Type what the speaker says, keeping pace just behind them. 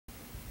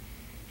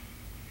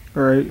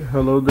Alright,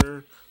 hello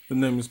there. The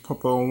name is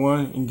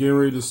part1 and getting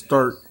ready to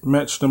start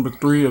match number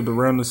 3 of the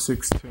round of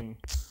 16.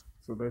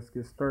 So let's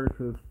get started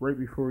because right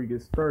before we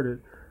get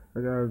started, I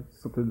got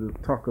something to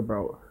talk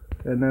about.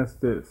 And that's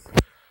this.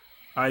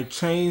 I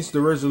changed the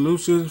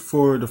resolution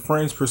for the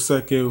frames per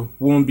second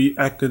won't be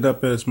acted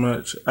up as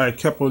much. I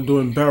kept on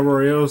doing battle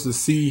royales to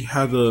see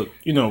how to,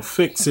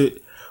 fix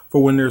it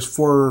for when there's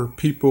 4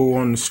 people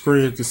on the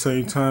screen at the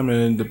same time,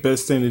 and the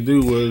best thing to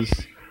do was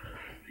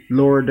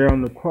lower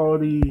down the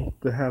quality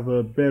to have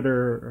a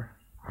better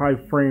high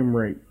frame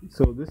rate.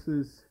 So this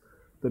is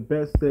the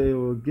best that it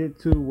will get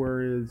to,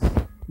 whereas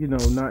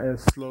not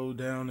as slowed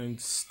down and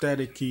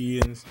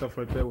staticky and stuff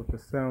like that with the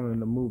sound and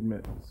the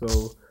movement.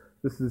 So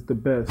this is the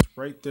best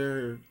right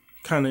there,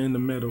 kind of in the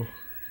middle.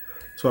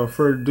 So without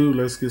further ado,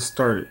 let's get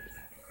started.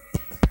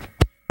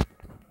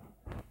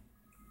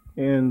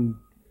 And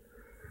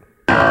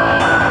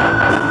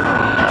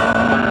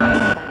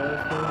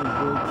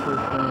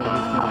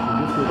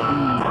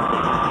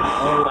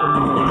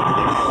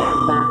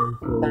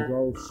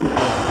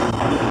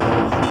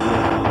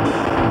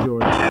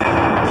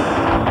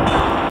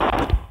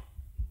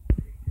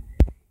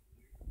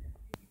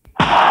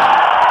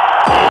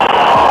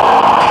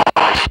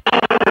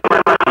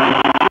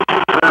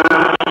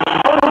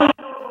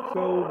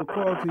so the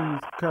quality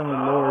is kind of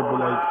lower, but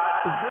like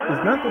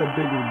it's not that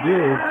big of a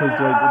deal because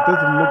like it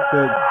doesn't look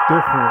that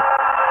different.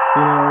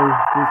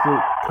 Just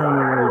it kind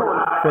of like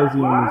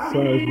fuzzy on the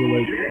sides, but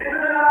like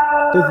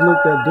it doesn't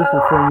look that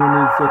different from when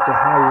it's at the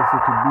highest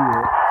it could be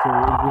at. So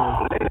it's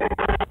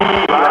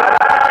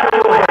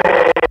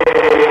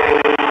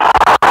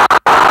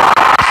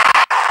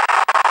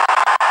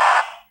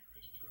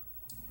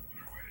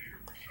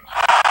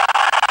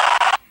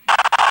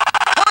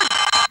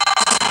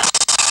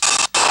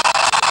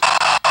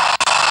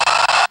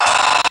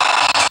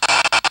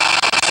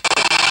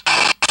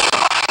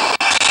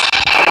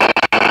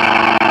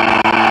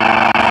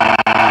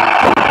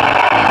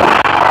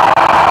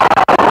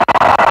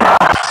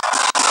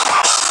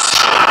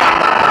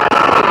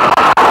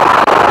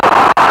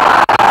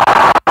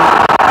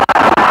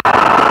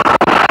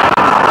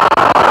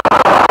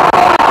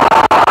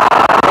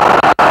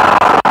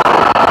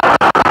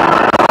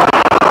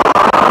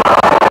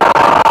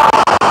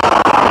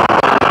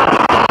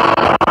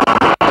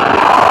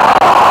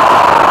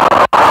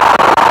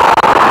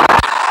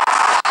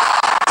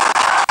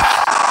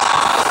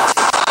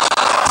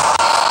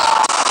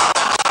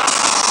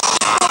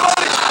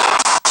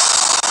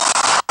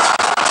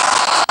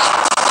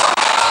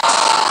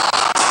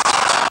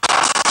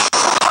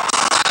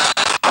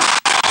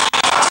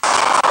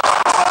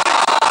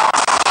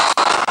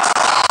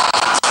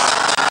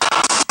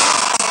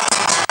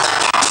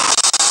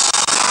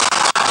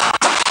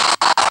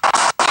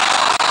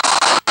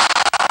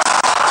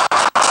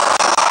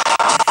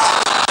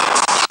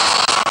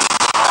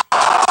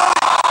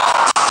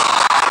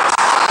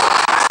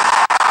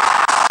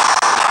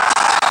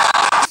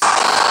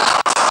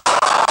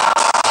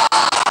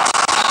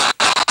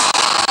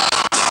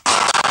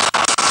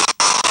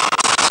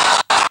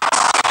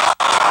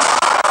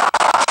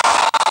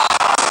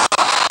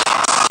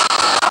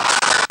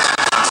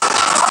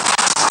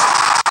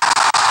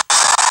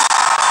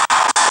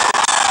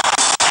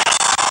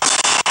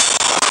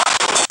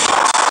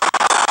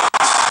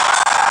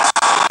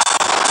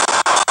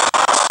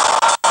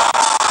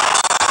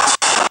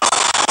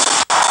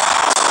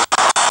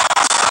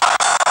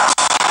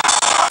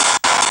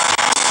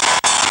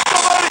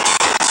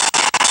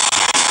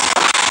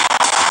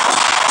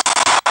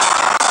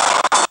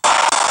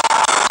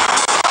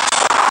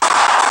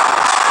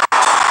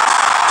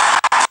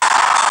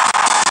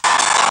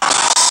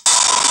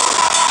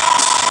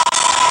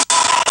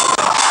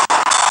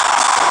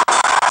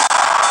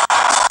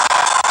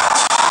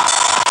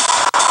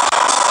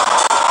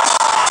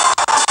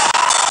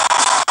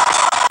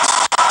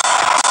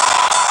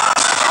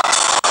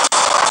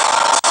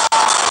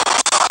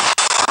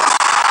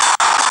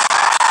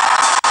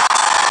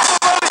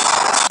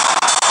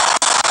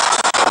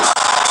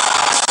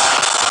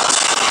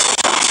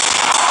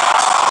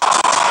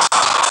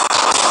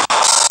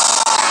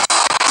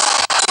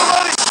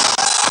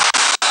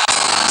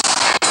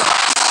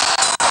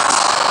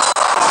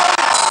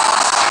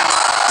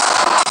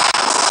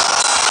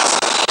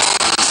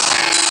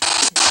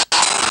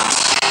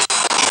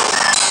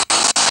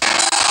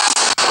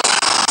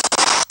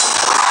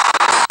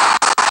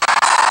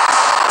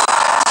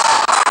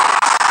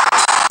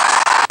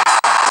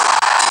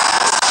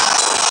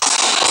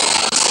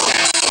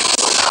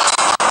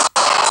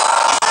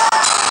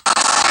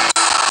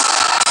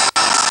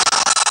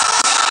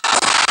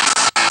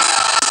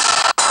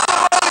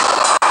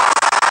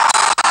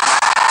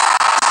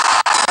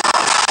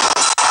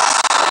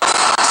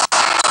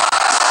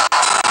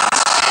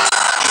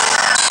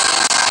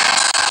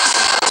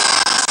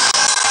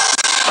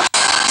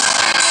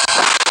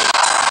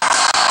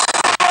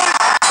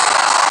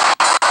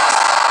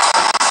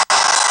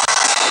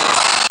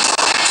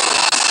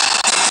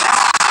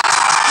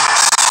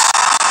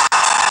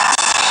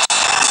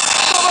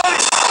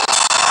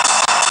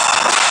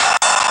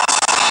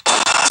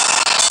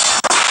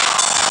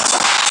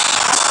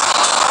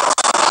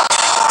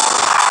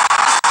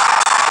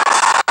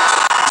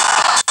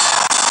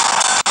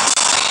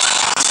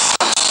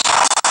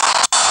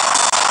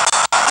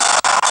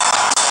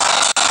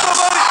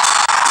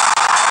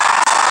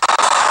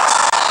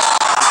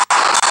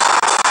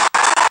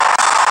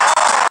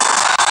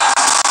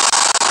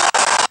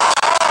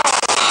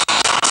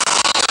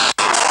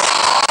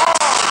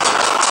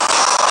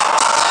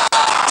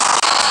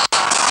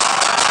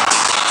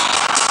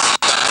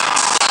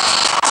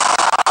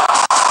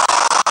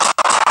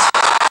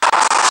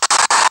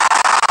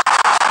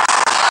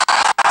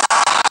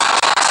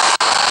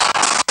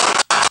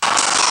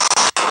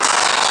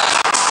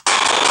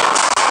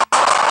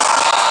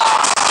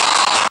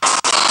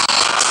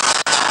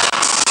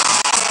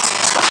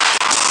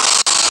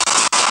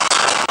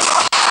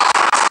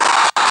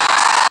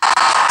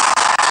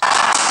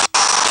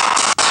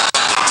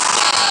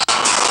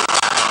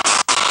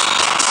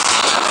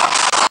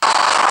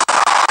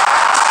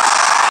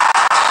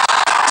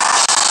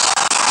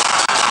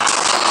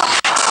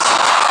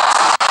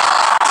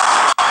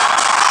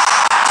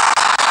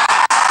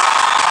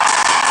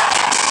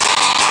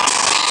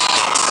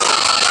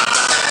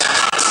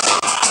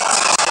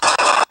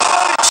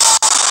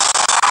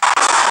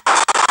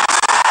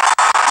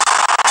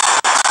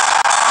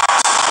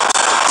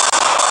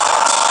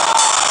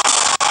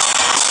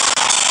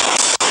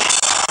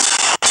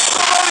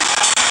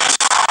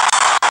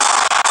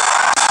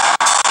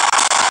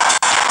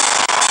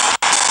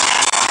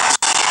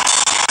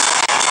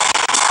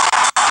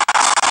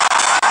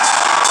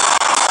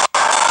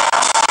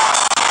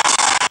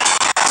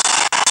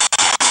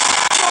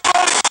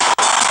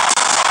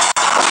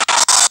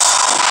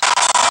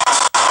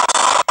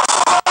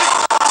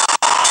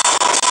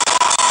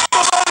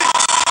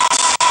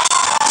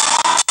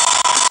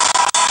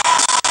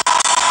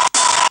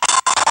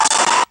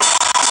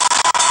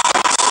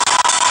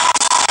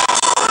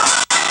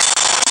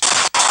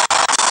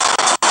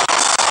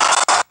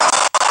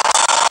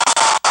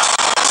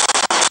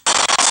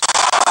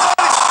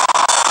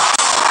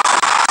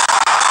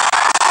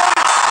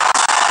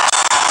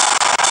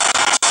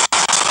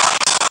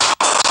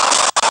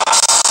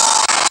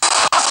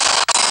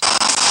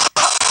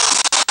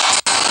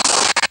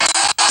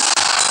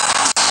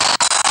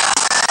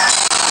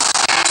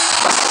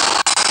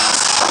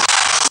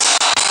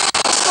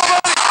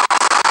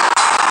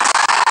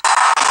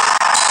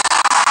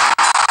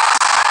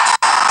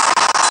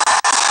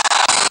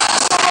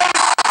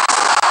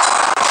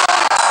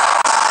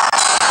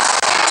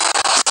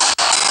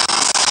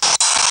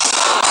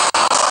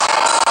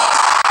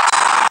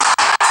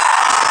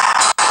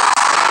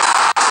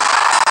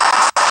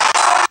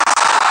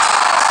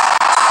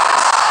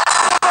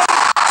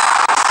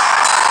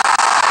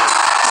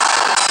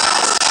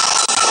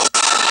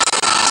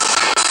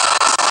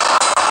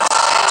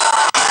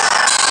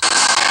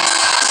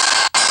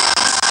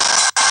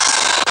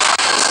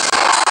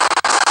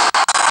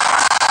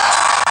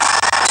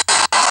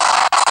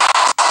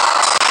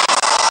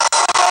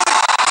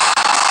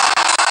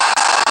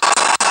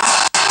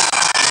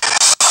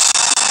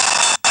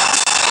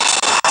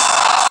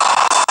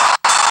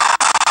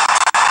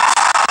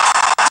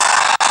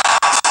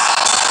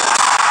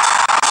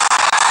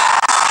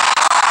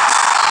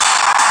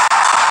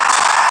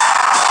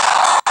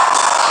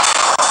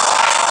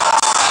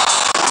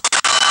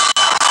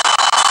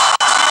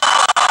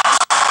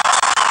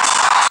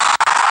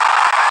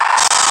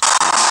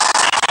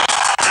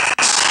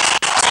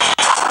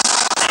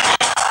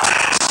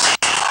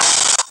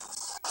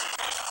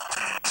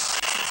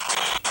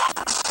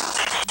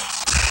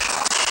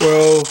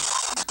Well,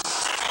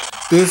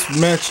 this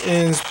match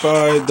ends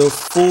by the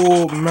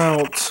full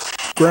mount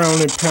ground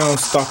and pound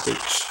stoppage.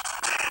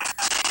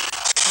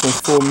 From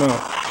full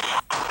mount.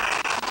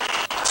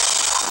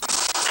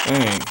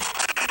 Dang.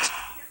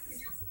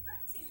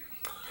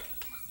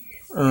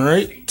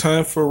 Alright,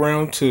 time for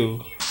round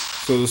 2.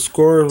 So the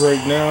score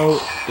right now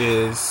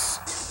is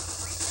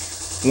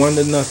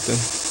 1-0.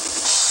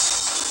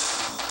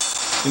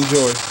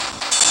 Enjoy.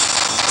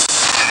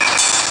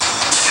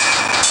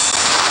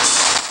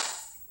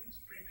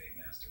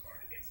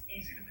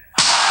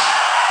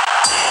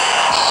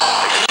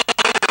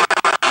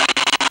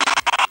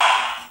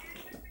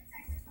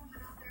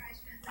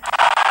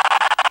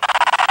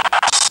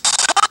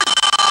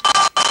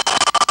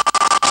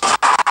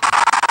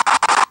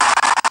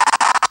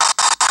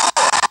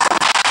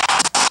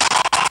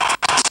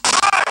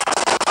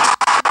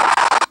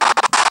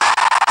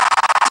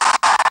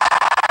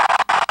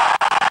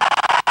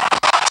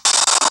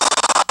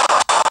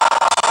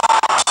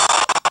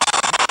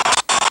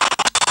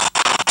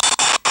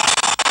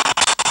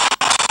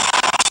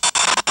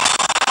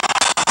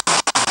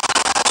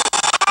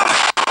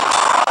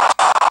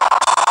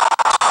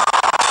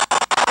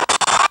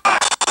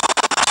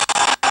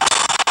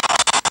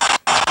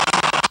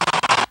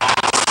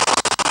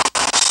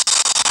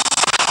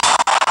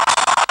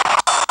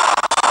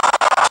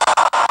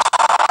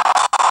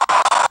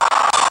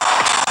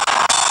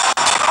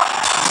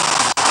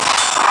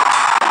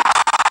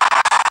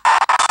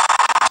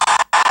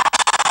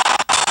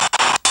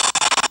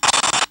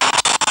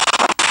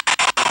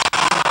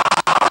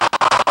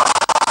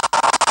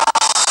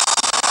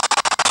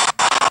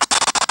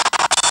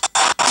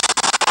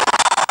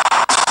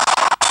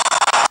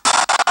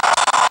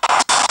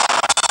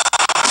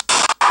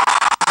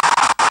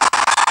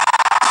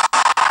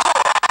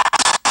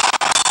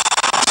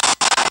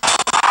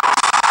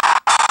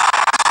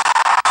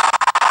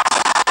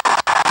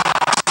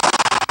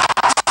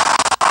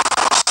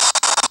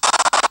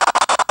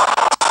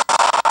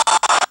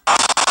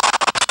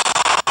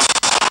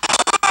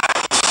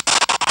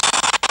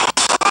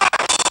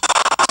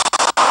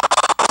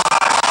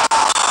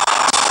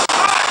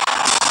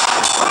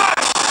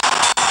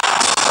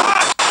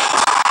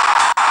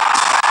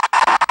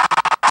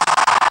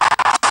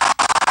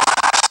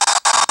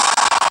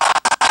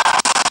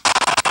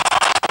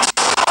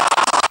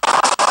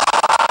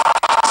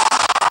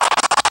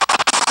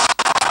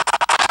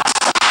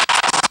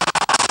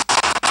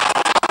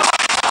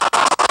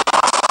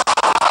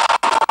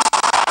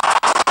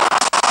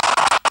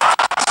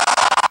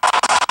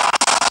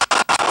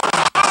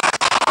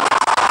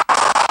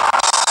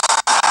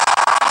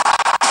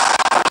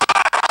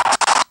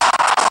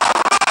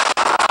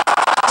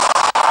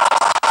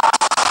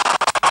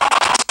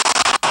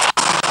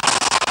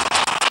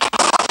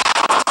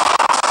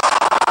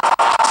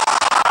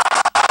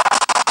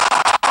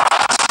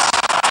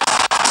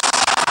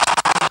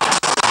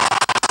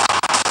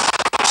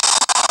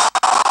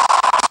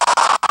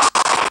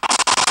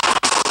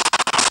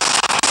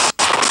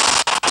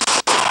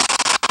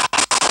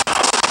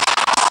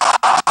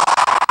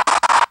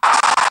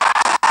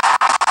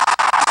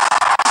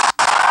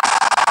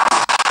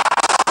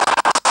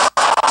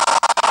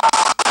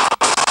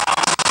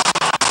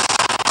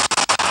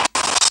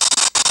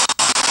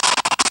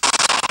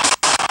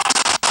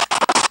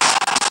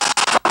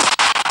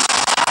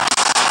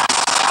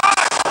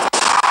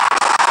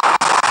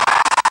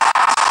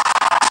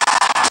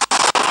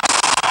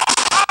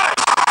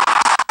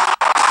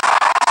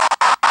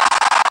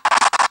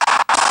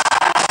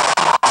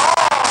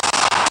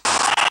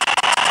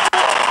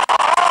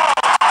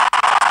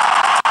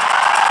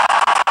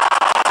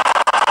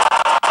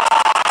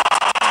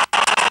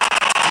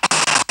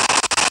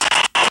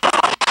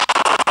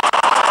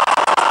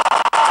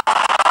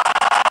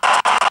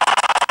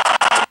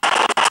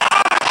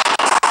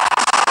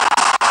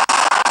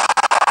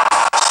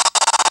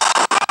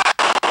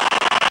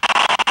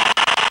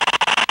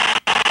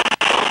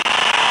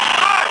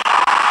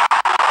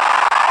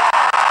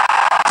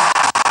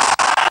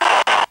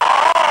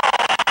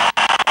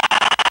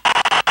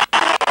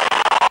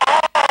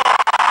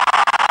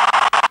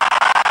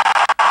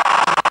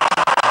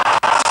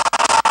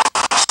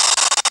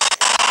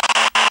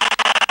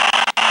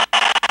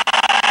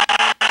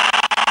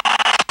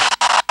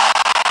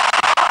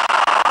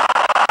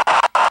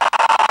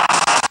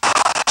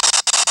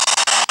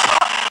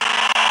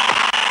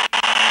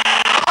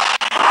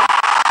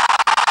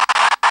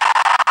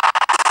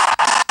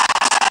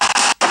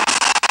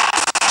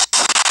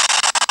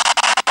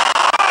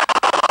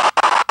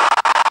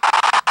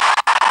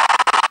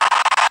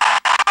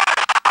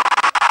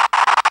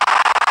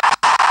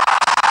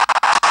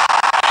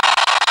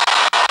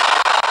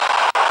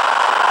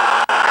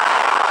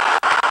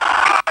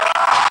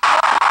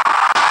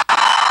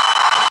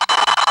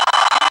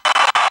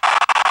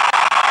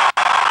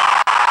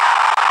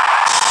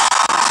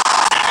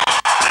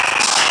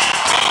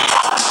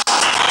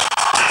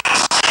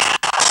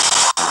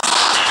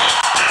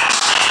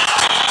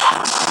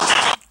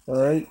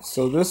 Alright,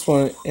 so this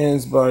one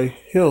ends by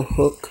heel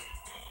hook.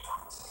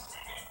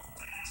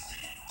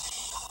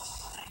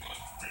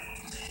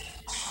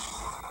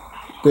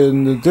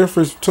 then the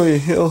difference between a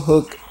heel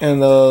hook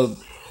and a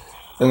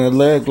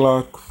leg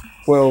lock,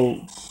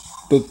 well,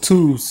 the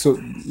two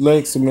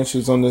leg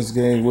submissions on this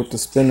game with the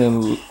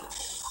spinning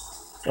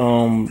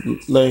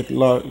leg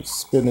lock,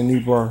 spinning knee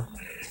bar,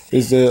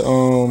 is that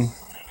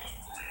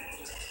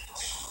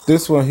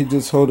this one he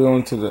just hold it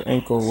onto the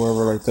ankle or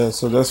wherever like that.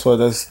 So that's why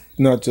that's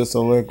not just a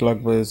leg lock,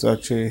 but it's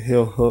actually a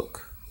heel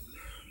hook.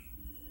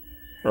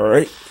 All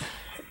right,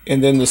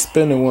 and then the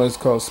spinning one is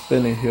called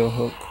spinning heel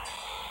hook.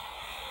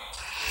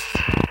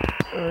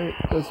 All right,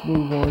 let's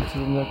move on to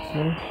the next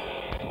one.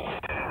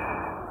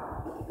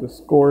 The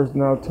score is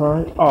now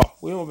tied. Oh,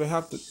 we don't even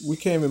have to. We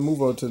can't even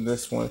move on to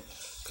this one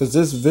because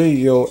this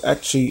video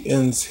actually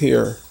ends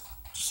here.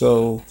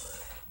 So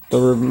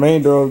the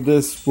remainder of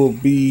this will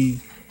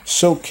be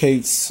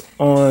showcased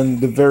on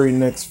the very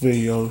next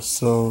video.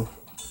 So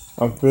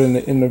I'm putting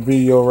it in the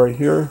video right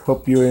here.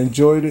 Hope you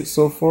enjoyed it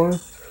so far.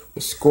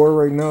 The score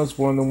right now is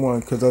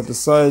 1-1 because I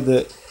decided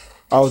that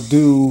I'll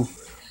do,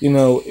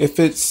 if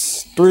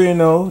it's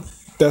 3-0,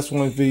 that's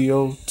one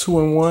video.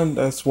 2-1,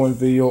 that's one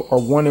video. Or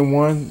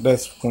 1-1,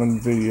 that's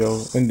one video.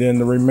 And then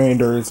the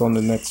remainder is on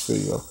the next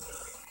video.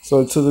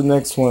 So to the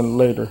next one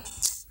later,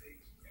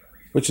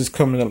 which is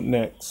coming up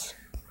next.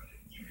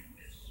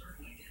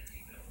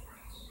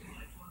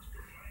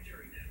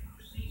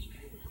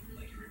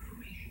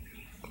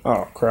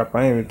 Oh crap,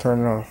 I ain't even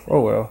turning it off.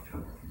 Oh well.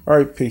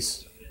 Alright,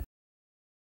 peace.